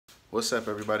What's up,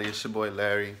 everybody? It's your boy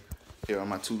Larry here with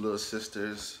my two little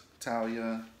sisters,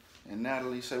 Talia and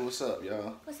Natalie. Say what's up,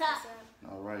 y'all. What's up?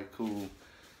 All right, cool.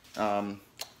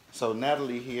 So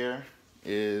Natalie here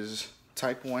is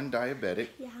type 1 diabetic.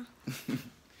 Yeah.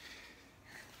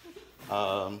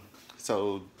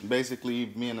 So basically,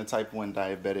 being a type 1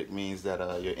 diabetic means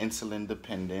that you're insulin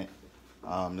dependent.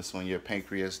 This when your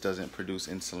pancreas doesn't produce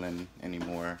insulin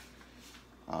anymore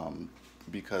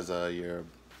because your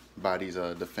body's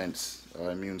defense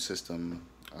immune system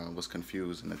was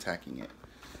confused and attacking it.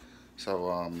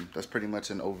 So that's pretty much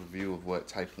an overview of what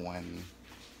type 1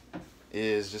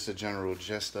 is, just a general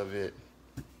gist of it.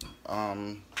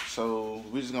 So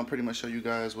we're just gonna pretty much show you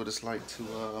guys what it's like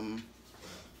to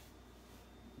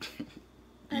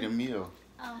eat a meal.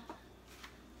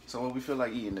 So what we feel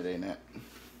like eating today, Nat?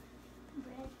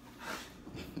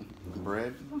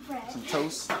 Bread. Bread? Some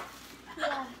toast?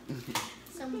 Yeah.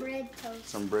 Some bread toast.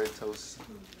 Some bread toast.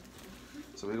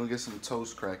 So we're gonna get some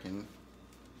toast cracking.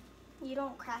 You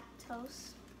don't crack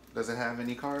toast. Does it have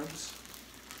any carbs?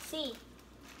 See.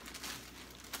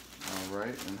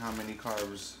 Alright, and how many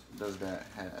carbs does that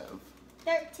have?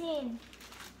 13.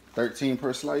 13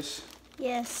 per slice?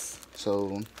 Yes.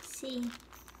 So See.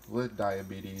 with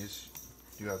diabetes,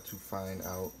 you have to find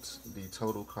out the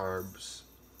total carbs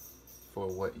for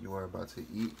what you are about to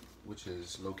eat, which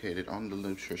is located on the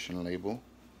nutrition label.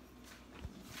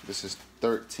 This is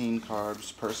 13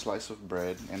 carbs per slice of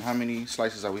bread. And how many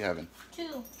slices are we having? 2.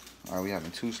 All right, we're having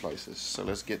 2 slices. So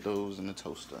let's get those in the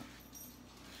toaster.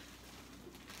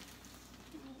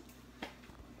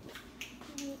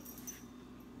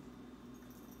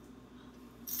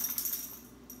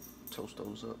 Toast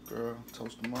those up, girl.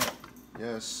 Toast them up.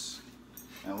 Yes.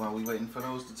 And while we waiting for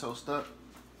those to toast up,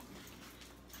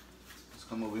 let's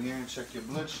come over here and check your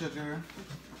blood sugar.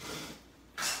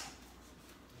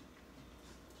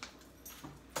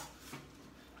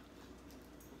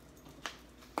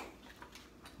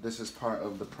 This is part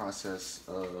of the process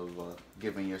of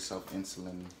giving yourself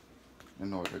insulin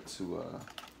in order to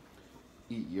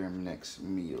eat your next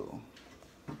meal.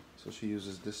 So she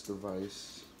uses this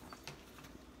device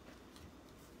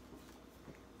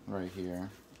right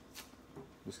here.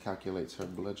 This calculates her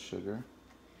blood sugar.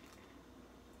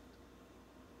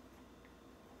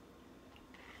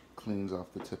 Cleans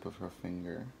off the tip of her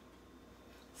finger.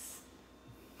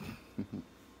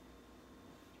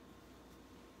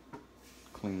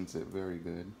 Cleans it very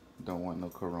good. Don't want no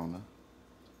corona.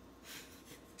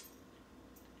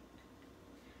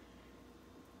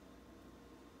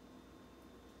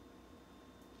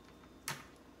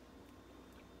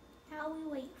 Now we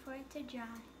wait for it to dry.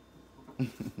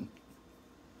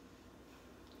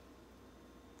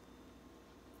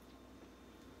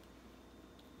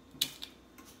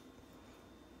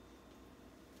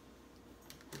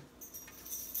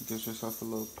 Gives herself a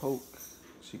little poke.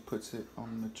 She puts it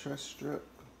on the truss strip,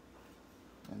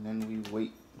 and then we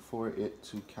wait for it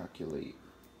to calculate.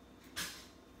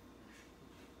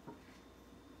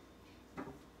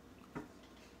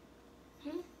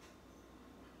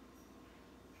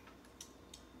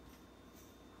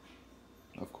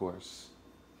 Of course.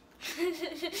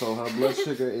 So her blood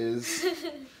sugar is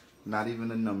not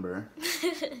even a number.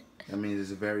 That means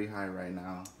it's very high right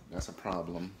now. That's a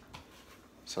problem.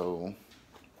 So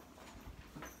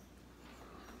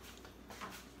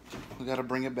we gotta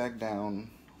bring it back down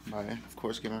by, of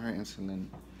course, giving her insulin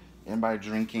and by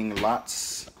drinking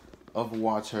lots of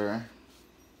water.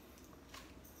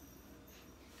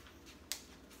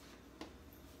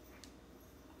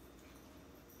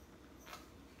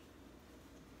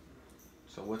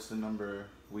 So what's the number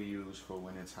we use for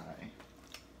when it's high?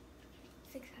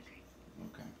 600.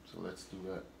 Okay, so let's do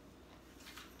that.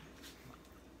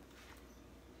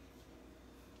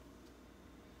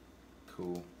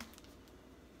 Cool.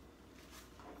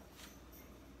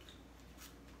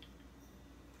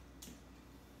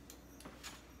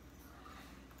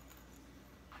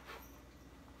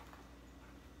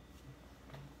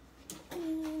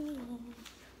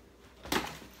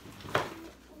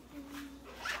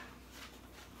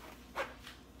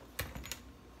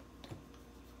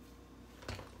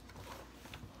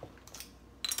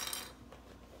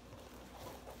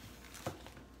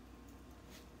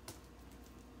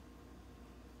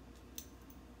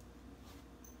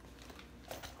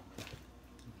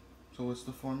 So what's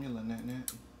the formula,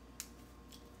 Nat?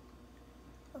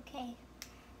 Okay.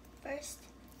 First,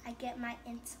 I get my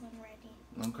insulin ready.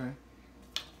 Okay.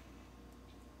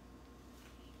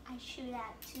 I shoot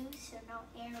at 2 so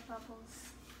no air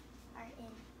bubbles are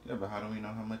in. Yeah, but how do we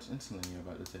know how much insulin you're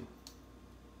about to take?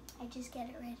 I just get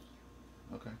it ready.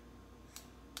 Okay.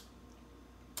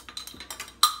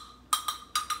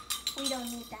 We don't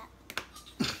need that.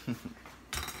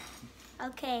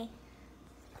 Okay.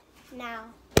 Now,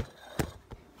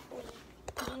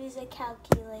 we use a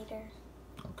calculator.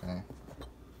 Okay.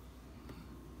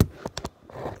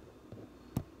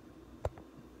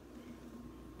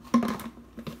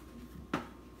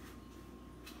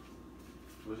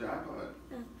 Where's your iPod?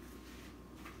 Oh.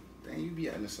 Dang, you be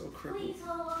acting so crippled. Please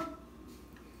hold on.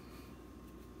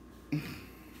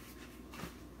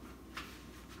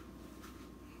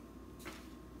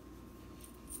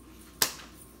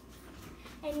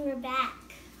 And we're back.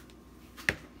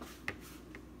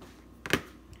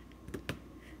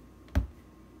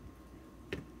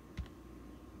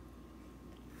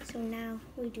 So now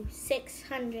we do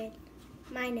 600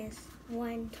 minus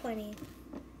 120.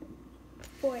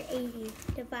 480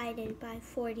 divided by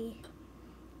 40.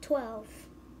 12.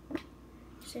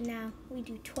 So now we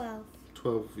do 12.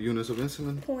 12 units of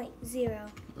insulin? 0.0.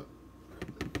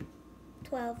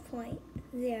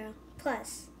 12.0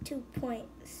 plus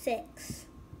 2.6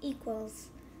 equals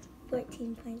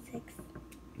 14.6.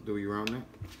 Do we round that?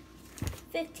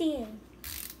 15.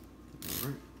 All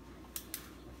right.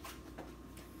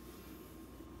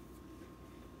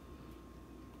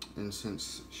 And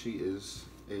since she is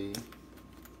a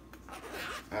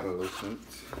adolescent,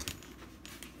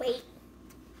 Wait.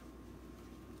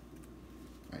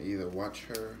 I either watch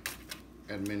her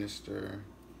administer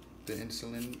the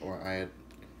insulin or I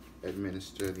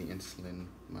administer the insulin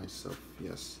myself.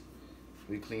 Yes.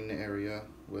 We clean the area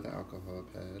with an alcohol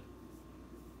pad.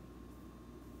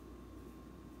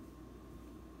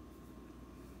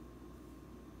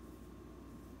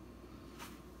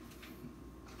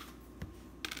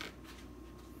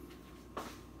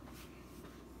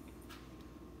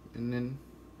 And then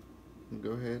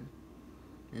go ahead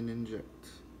and inject.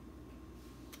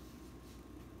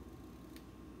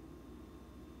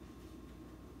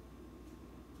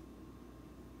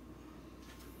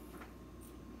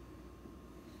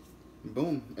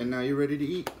 Boom. And now you're ready to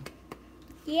eat.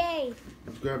 Yay.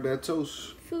 Let's grab that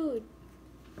toast. Food.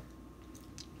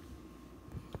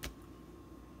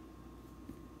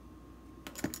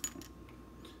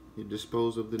 You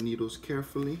dispose of the needles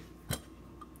carefully.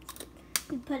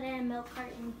 We put it in a milk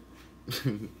carton.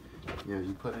 Yeah,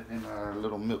 you put it in our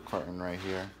little milk carton right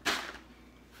here.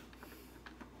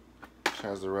 Which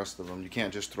has the rest of them. You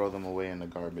can't just throw them away in the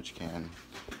garbage can.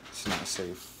 It's not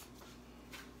safe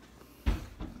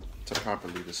to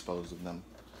properly dispose of them.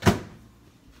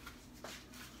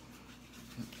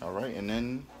 All right, and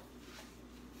then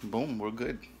boom, we're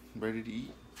good. Ready to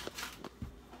eat.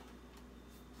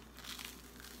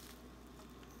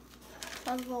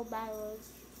 Let's roll backwards.